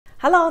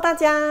Hello， 大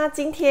家，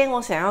今天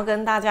我想要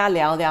跟大家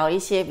聊聊一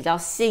些比较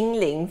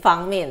心灵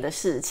方面的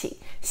事情，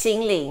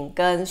心灵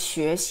跟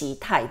学习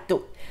态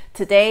度。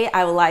Today,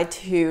 I would like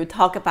to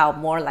talk about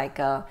more like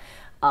a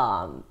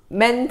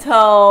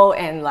mental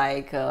and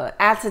like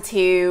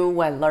attitude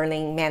when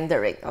learning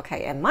Mandarin,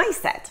 okay, and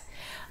mindset.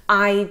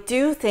 I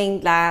do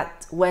think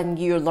that when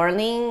you're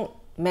learning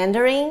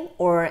Mandarin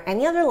or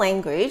any other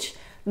language,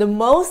 the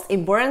most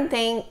important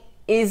thing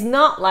is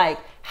not like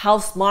how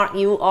smart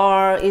you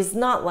are, is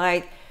not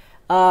like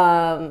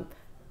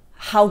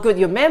how good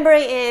your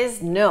memory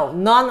is. No,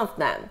 none of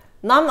them.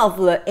 None of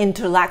the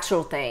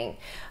intellectual thing.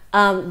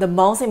 The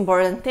most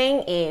important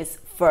thing is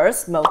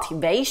first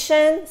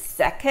motivation,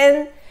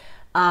 second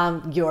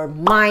your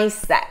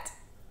mindset.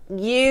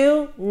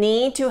 You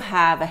need to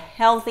have a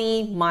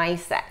healthy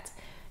mindset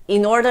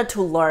in order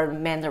to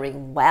learn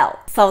Mandarin well.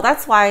 So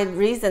that's why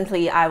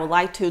recently I would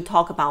like to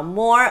talk about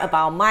more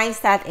about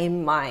mindset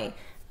in my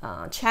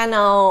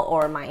channel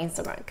or my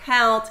Instagram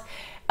account.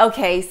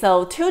 Okay,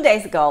 so 2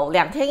 days ago,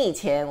 2天以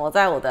前，我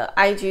在我的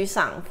IG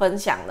上分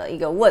享了一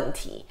个问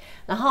题，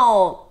然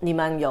后你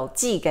们有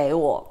寄给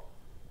我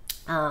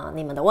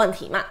你们的问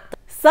题嘛？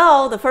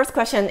 So the first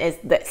question is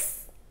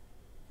this.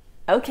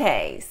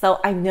 Okay, so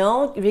I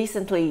know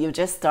recently you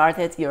just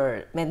started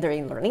your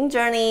Mandarin learning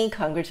journey.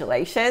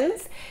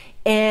 Congratulations.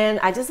 And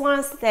I just want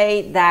to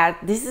say that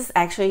this is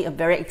actually a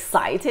very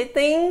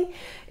exciting,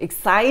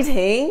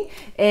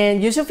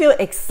 and you should feel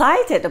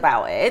excited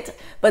about it,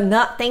 but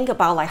not think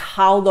about like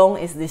how long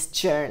is this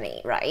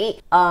journey,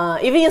 right?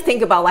 If you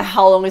think about like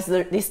how long is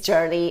this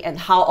journey and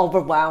how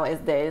overwhelmed is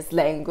this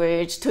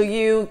language to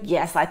you,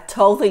 yes, I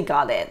totally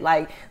got it.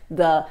 Like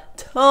the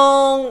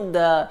tone,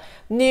 the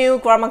new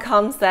grammar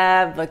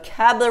concept,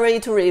 vocabulary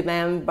to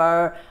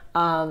remember,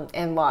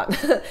 and what?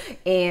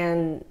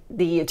 And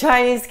the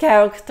Chinese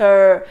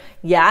character,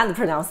 yeah, the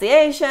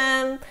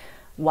pronunciation.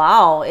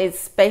 Wow,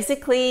 it's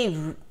basically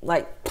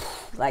like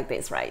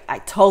this, right? I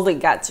totally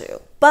got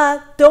you.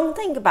 But don't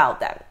think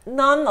about them,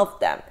 none of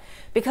them,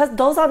 because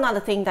those are not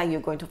the things that you're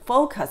going to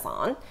focus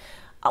on.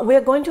 We're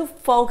going to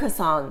focus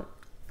on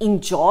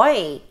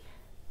enjoy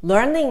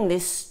learning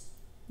this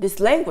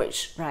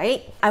language,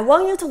 right? I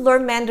want you to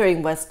learn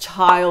Mandarin with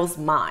child's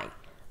mind.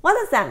 What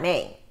does that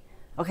mean?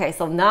 Okay,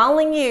 so not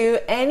only you,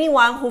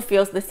 anyone who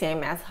feels the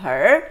same as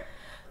her,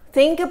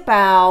 think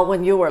about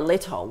when you were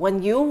little,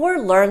 when you were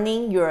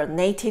learning your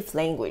native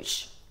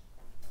language.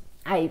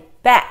 I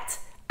bet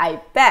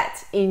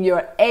in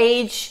your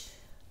age,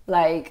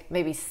 like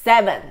maybe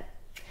 7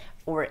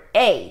 or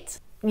 8,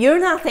 you're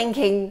not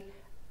thinking,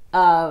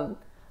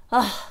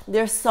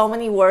 there's so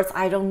many words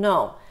I don't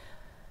know.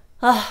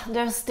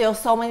 There's still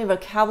so many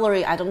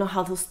vocabulary I don't know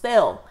how to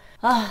spell.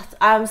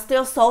 I'm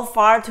still so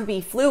far to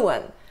be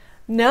fluent.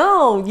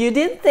 No, you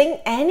didn't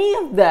think any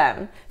of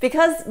them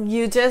because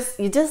you just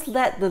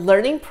let the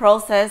learning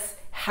process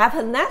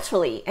happen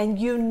naturally, and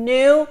you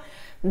knew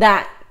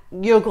that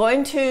you're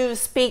going to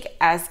speak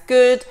as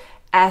good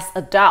as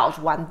adult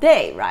one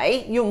day,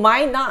 right? You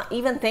might not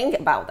even think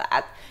about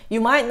that.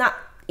 You might not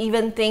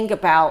even think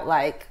about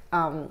like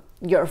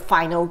your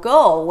final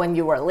goal when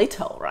you were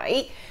little,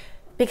 right?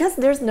 Because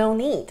there's no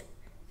need.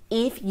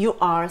 If you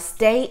are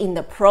stay in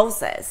the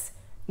process,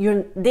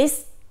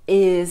 this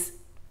is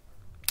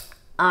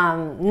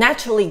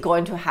naturally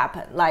going to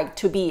happen, like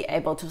to be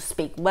able to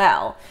speak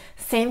well.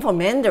 Same for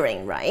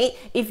Mandarin, right?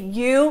 If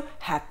you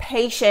have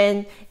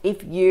patience,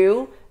 if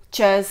you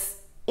just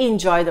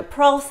enjoy the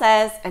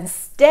process and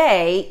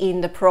stay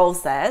in the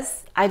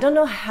process, I don't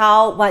know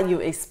what you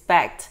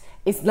expect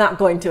is not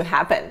going to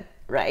happen,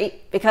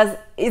 right? Because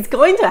it's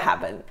going to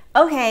happen.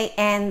 Okay,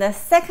 and the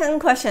second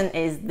question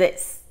is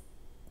this.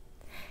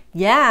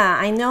 Yeah,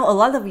 I know a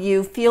lot of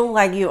you feel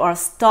like you are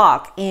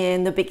stuck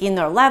in the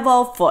beginner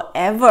level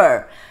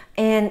forever.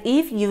 And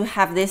if you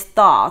have this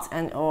thought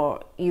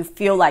or you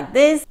feel like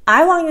this,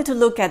 I want you to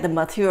look at the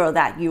material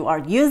that you are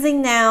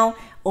using now,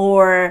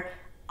 or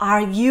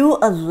are you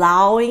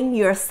allowing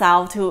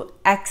yourself to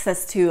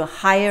access to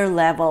higher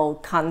level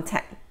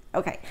content?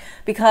 Okay,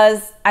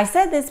 because I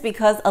said this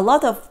because a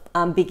lot of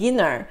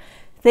beginner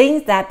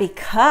think that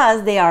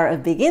because they are a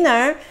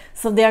beginner,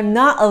 so they're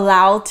not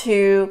allowed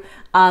to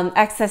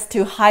access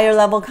to higher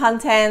level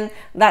content.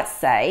 Let's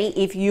say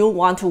if you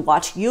want to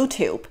watch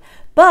YouTube,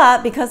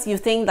 but because you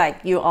think like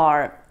you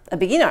are a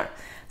beginner,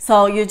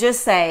 so you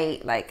just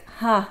say like,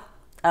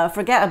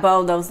 forget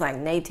about those like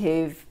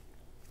native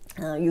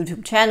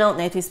YouTube channel,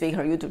 native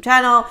speaker YouTube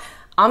channel.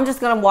 I'm just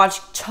gonna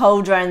watch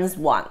children's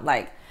one,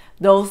 like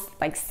those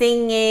like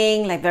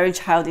singing, like very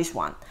childish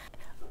one.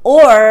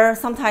 Or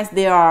sometimes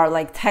there are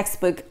like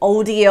textbook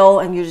audio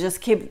and you just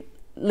keep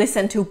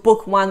listen to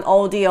book one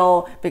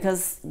audio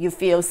because you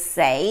feel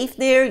safe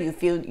there, you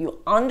feel you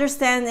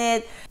understand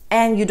it,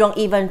 and you don't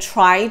even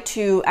try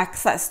to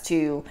access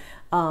to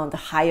the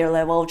higher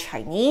level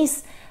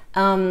Chinese.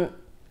 A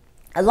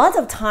lot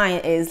of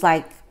time is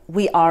like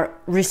we are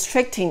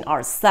restricting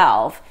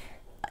ourselves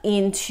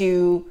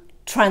into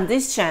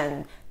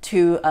transition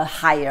to a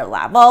higher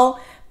level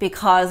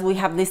because we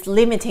have this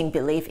limiting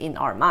belief in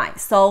our mind.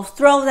 So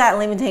throw that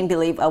limiting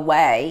belief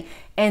away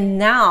and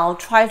now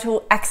try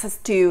to access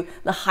to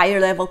the higher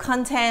level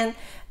content.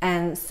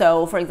 And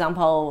so, for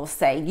example,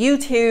 say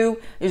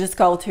YouTube, you just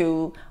go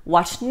to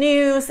watch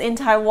news in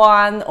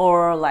Taiwan,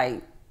 or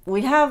like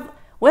we have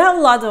a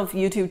lot of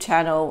YouTube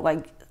channel,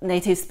 like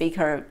native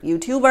speaker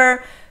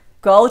YouTuber.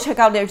 Go check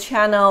out their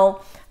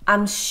channel.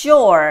 I'm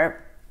sure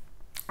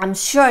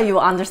you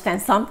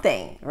understand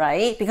something,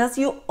 right? Because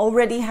you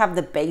already have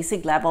the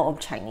basic level of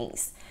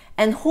Chinese.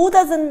 And who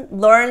doesn't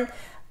learn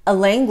a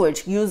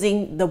language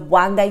using the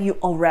one that you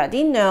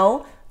already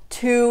know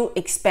to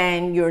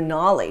expand your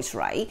knowledge,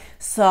 right?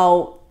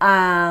 So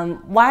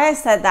why I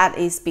said that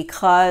is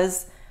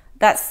because,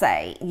 let's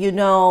say you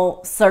know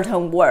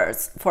certain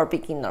words for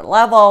beginner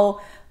level,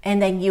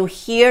 and then you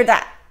hear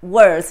that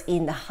words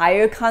in the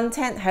higher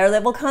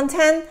level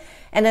content,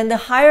 and then the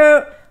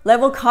higher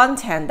level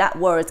content, that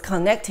word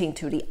connecting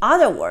to the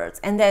other words.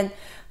 And then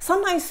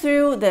sometimes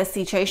through the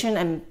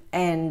situation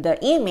and the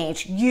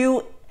image,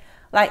 you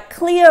like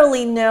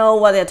clearly know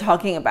what they're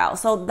talking about.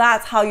 So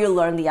that's how you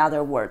learn the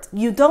other words.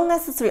 You don't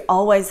necessarily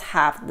always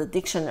have the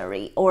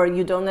dictionary, or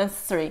you don't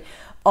necessarily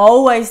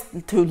always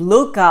to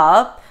look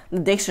up the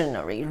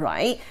dictionary,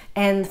 right?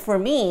 And to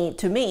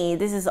me,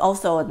 this is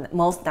also the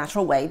most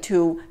natural way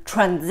to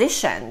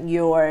transition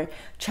your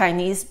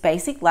Chinese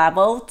basic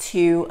level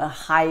to a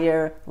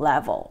higher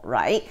level,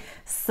 right?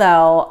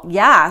 So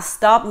yeah,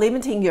 stop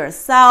limiting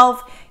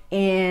yourself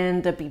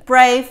and be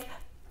brave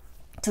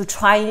to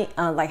try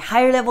like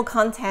higher level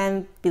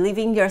content, believe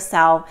in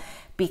yourself,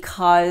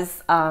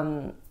 because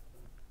at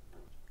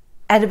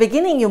the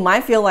beginning you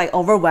might feel like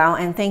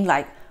overwhelmed and think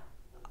like,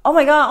 oh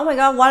my god,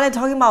 what are they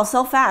talking about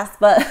so fast?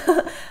 But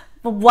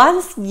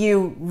once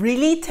you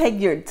really take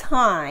your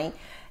time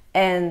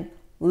and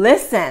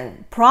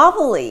listen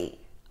properly,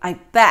 I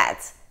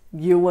bet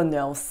you will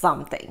know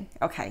something.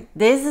 Okay,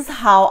 this is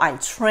how I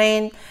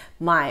train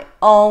my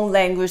own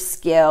language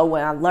skill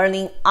when I'm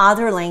learning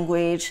other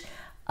language.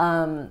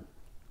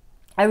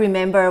 I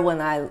remember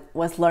when I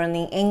was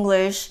learning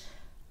English,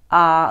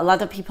 a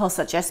lot of people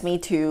suggest me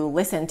to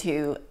listen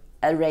to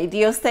a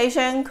radio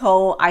station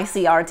called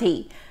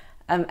ICRT.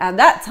 At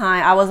that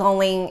time, I was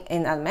only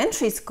in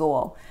elementary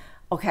school.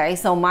 Okay,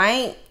 so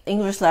my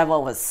English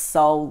level was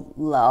so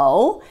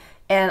low,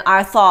 and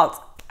I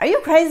thought, are you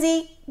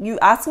crazy? You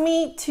asked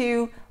me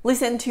to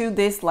listen to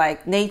this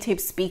like native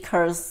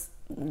speakers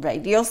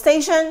radio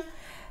station?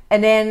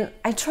 And then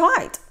I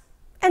tried.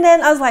 And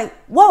then I was like,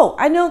 whoa,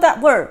 I know that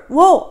word.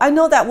 Whoa, I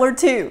know that word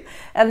too.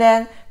 And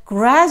then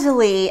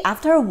gradually,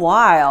 after a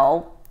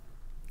while,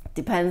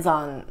 depends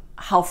on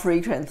how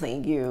frequently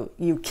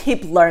you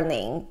keep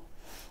learning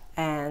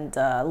and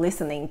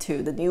listening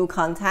to the new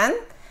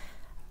content,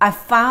 I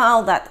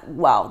found that,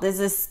 wow, this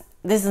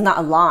is not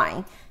a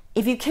lie.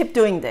 If you keep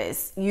doing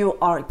this, you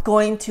are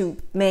going to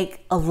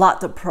make a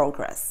lot of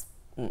progress.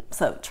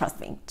 So trust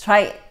me, try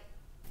it.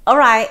 All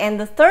right, and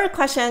the third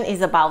question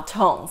is about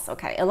tones.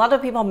 Okay, a lot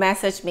of people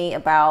message me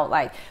about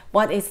like,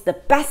 what is the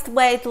best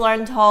way to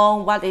learn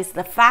tone? What is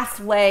the fast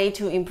way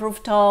to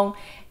improve tone?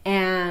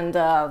 And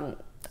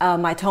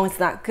my tone is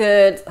not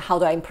good. How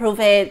do I improve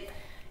it?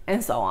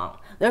 And so on.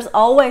 There's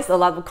always a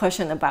lot of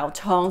questions about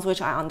tones,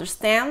 which I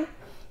understand.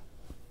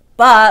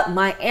 But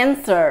my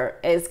answer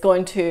is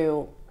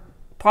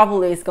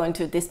probably going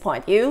to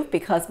disappoint you,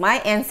 because my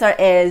answer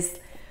is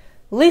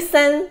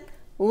listen,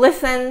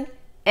 listen,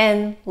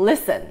 and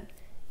listen.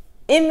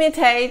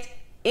 Imitate,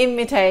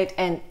 imitate,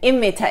 and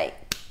imitate.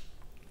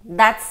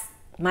 That's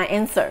my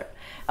answer.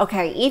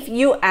 Okay, if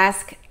you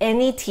ask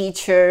any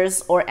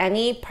teachers or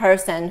any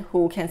person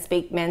who can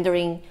speak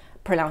Mandarin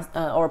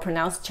or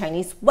pronounce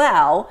Chinese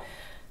well,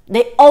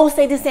 they all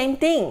say the same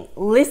thing.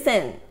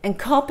 Listen and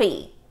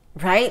copy,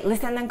 right?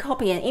 Listen and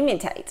copy and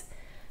imitate.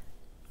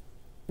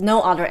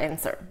 No other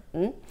answer.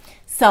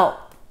 So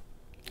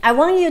I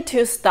want you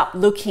to stop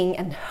looking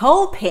and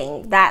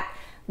hoping that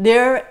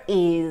there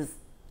is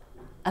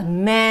a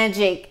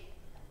magic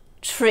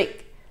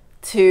trick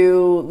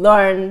to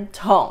learn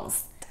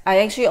tones. I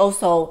actually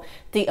also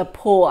did a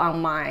poll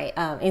on my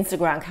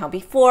Instagram account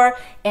before,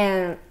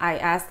 and I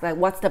asked like,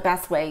 what's the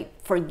best way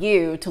for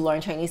you to learn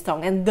Chinese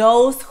tone? And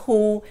those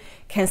who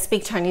can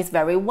speak Chinese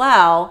very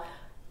well,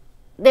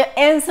 their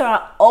answers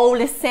are all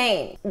the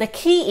same. The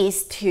key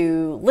is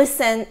to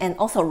listen and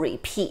also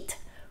repeat.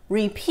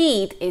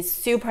 Repeat is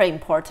super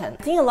important.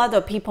 I think a lot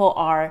of people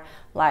are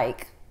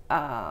like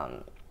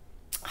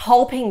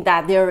hoping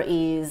that there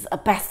is a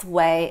best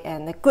way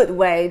and a good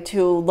way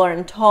to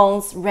learn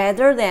tones,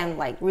 rather than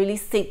like really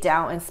sit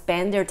down and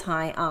spend their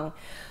time on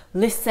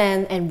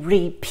listen and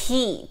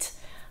repeat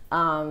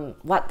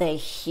what they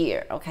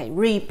hear. Okay,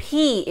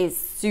 repeat is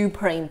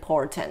super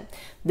important.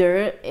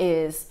 There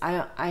is,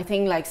 I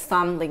think like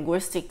some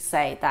linguistics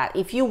say that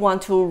if you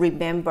want to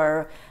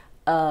remember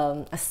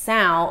a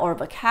sound or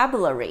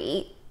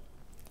vocabulary,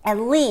 at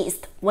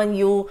least when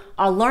you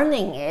are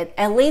learning it,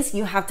 at least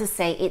you have to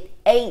say it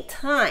 8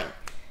 times.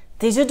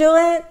 Did you do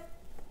it?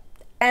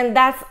 And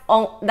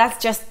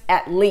that's just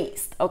at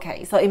least,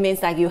 okay? So it means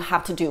that you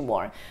have to do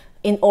more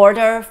in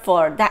order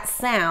for that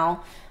sound,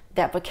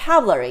 that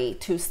vocabulary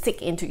to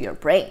stick into your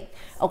brain.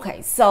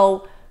 Okay,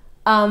 so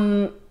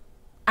I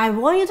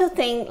want you to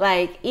think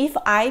like, if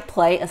I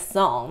play a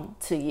song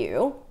to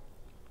you,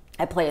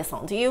 a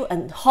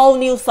whole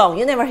new song,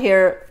 you never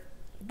hear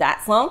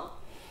that song,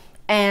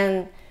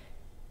 and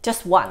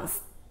just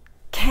once,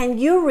 can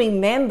you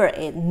remember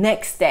it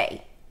next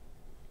day?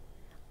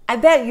 I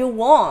bet you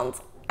won't.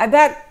 I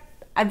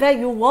bet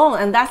you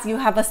won't, and that's you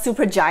have a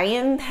super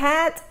giant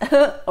head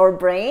or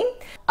brain.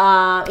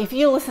 If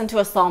you listen to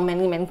a song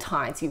many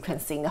times, you can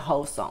sing the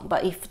whole song.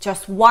 But if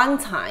just one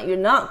time, you're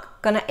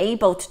not gonna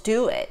able to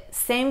do it.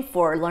 Same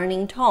for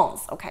learning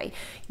tones, okay?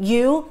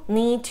 You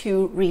need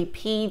to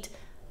repeat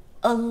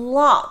a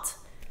lot,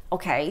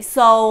 okay?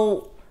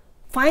 So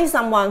find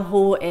someone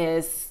who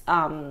is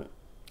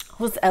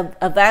who's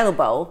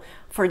available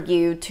for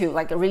you to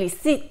like really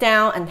sit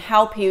down and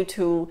help you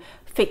to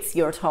fix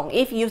your tone.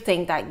 If you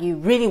think that you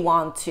really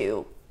want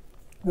to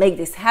make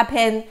this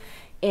happen,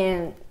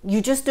 and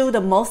you just do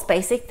the most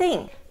basic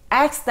thing,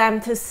 ask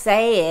them to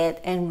say it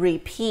and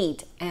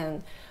repeat,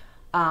 and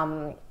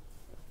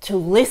to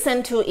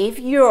listen to if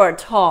your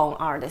tone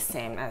are the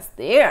same as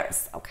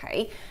theirs,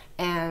 okay?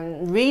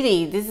 And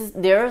really,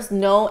 there's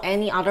no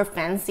any other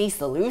fancy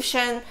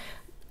solution.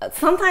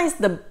 Sometimes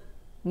the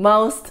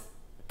most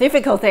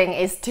difficult thing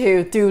is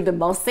to do the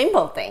most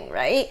simple thing,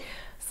 right?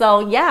 So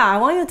yeah, I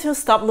want you to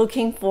stop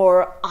looking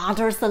for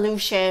other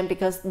solution,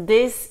 because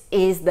this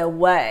is the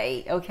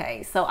way,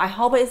 okay? So I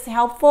hope it's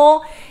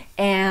helpful,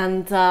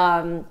 and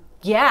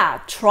yeah,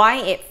 try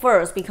it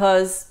first,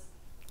 because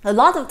a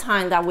lot of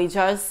time that we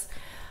just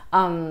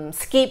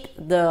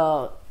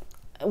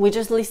we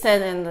just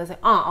listen and say,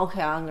 oh,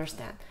 okay, I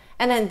understand,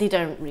 and then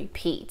didn't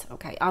repeat,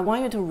 okay? I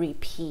want you to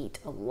repeat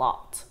a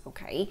lot,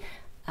 okay?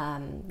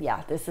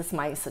 Yeah, this is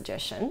my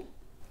suggestion.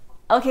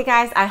 Okay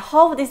guys, I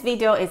hope this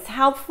video is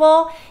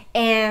helpful,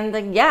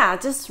 and yeah,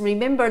 just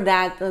remember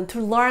that to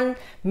learn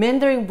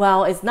Mandarin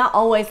well is not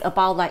always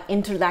about like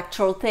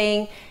intellectual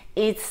thing.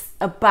 It's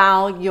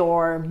about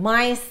your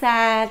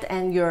mindset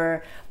and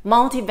your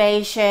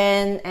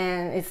motivation,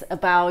 and it's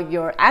about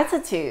your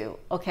attitude,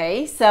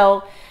 okay?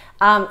 So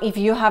if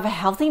you have a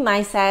healthy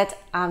mindset,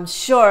 I'm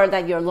sure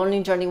that your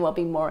learning journey will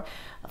be more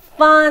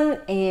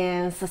fun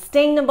and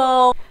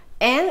sustainable.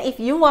 And if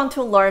you want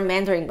to learn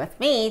Mandarin with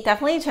me,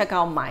 definitely check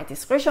out my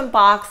description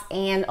box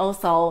and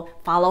also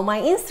follow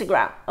my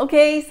Instagram.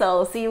 Okay,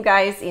 so see you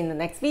guys in the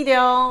next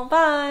video.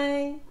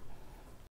 Bye!